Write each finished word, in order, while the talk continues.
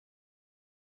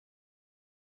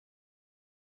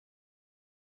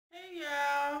Hey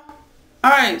y'all.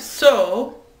 Alright,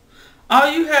 so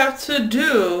all you have to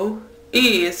do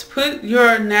is put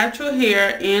your natural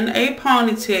hair in a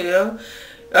ponytail.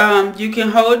 You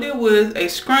can hold it with a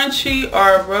scrunchie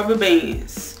or rubber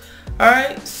bands.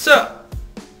 Alright, so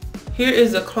here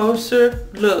is a closer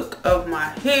look of my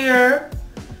hair.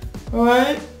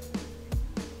 Alright,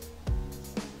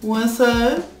 one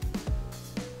side,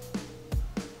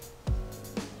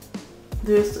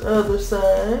 this other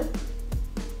side.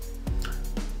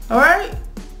 Alright,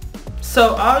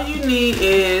 so all you need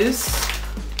is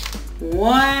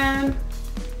one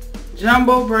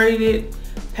jumbo braided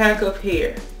pack of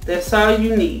hair. That's all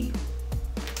you need.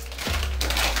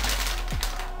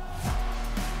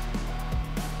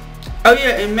 Oh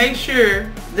yeah, and make sure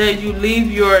that you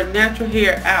leave your natural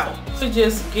hair out. So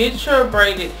just get your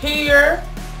braided hair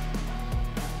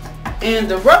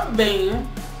and the rubber band,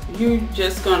 you're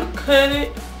just gonna cut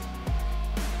it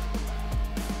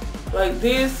like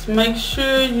this. Make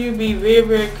sure you be very,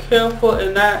 very careful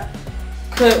and not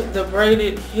cut the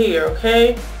braided hair,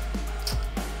 okay?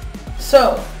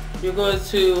 So you're going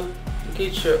to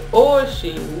get your oil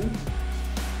sheen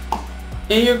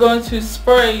and you're going to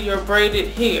spray your braided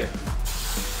hair.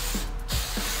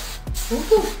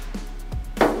 Ooh.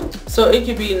 So it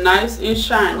can be nice and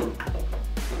shiny,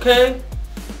 okay?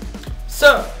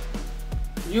 So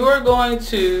you are going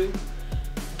to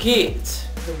get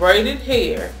the braided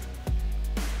hair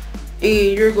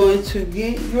and you're going to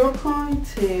get your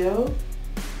ponytail,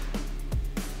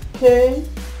 okay?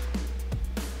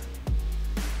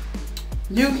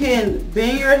 You can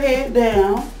bend your head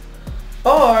down,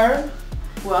 or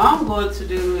what I'm going to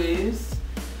do is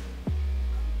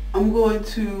I'm going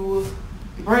to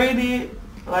braid it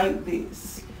like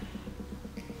this,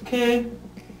 okay?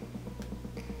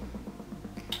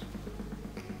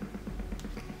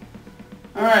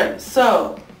 Alright,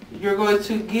 so you're going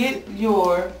to get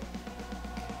your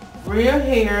real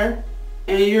hair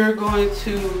and you're going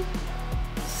to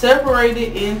separate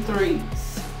it in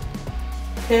threes,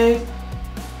 okay?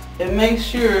 And make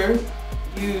sure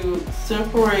you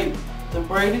separate the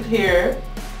braided hair,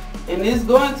 and it's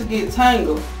going to get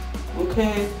tangled,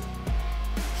 okay?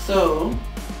 So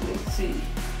let's see.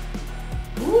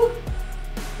 Woo.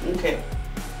 Okay,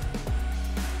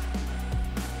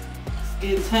 it's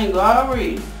getting tangled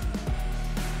already,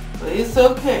 but it's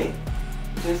okay.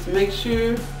 Just make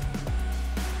sure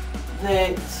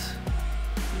that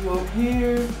your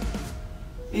hair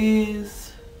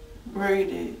is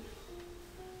braided.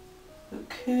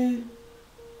 Okay.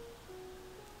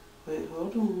 Wait,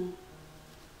 hold on.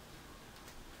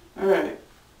 Alright.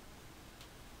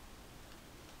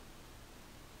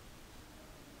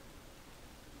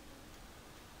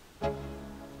 Wait,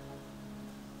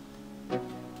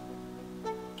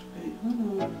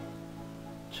 hold on.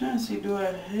 Trying to see, do I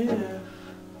have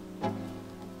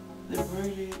the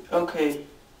braided? Okay.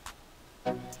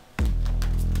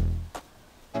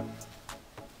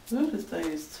 What is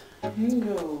this?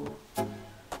 Tango.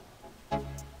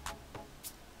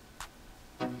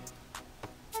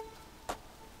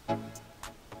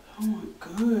 Oh my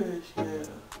gosh, yeah.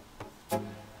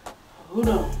 Hold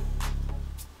on.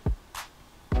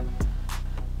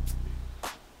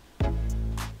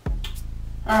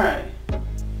 Alright.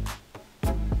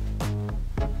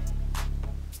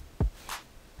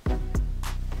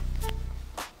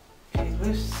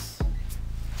 Okay,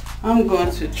 I'm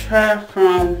going to try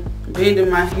from bending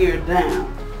my hair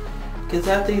down, because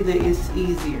I think that it's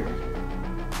easier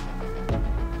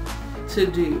to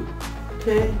do.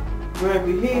 Okay, grab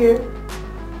your hair.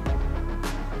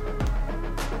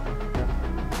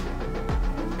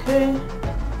 Okay,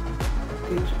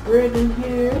 get your braiding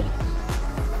hair.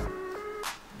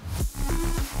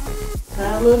 Tie a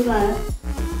little knot.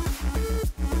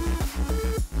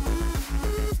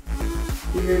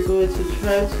 You're going to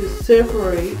try to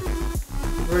separate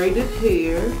braided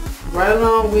hair right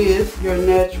along with your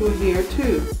natural hair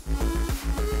too.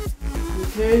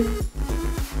 Okay.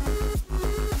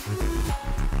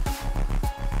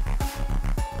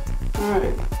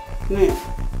 Alright, now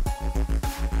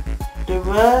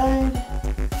divide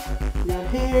your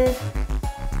hair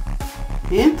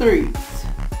in threes.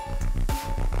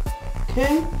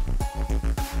 Okay.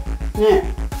 Now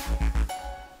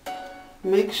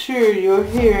make sure your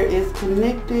hair is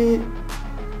connected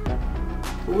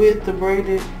with the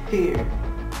braided hair.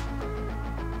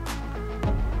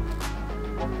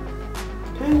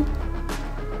 Okay.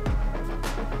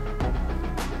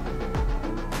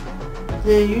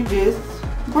 Then you just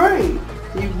braid.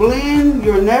 You blend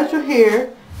your natural hair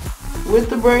with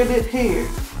the braided hair.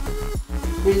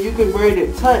 And you can braid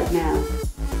it tight now.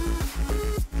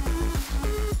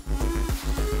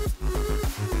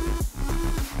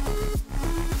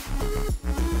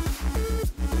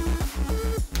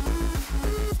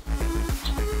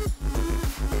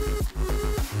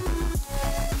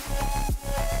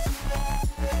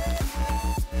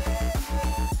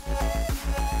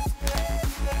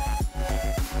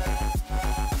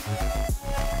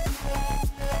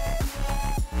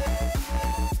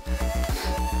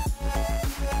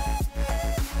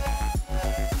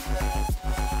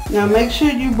 Now make sure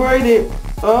you braid it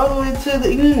all the way to the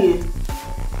end.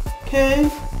 Okay?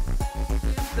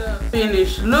 The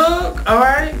finished look.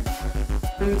 Alright.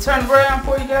 Let me turn it around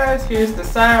for you guys. Here's the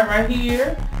side right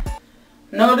here.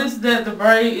 Notice that the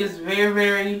braid is very,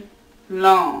 very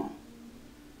long.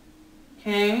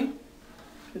 Okay?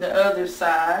 The other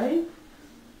side.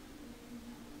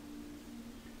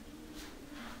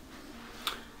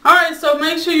 Alright, so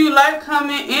make sure you like,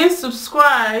 comment, and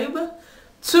subscribe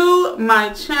to my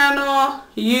channel.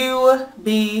 You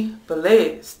be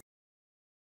blessed.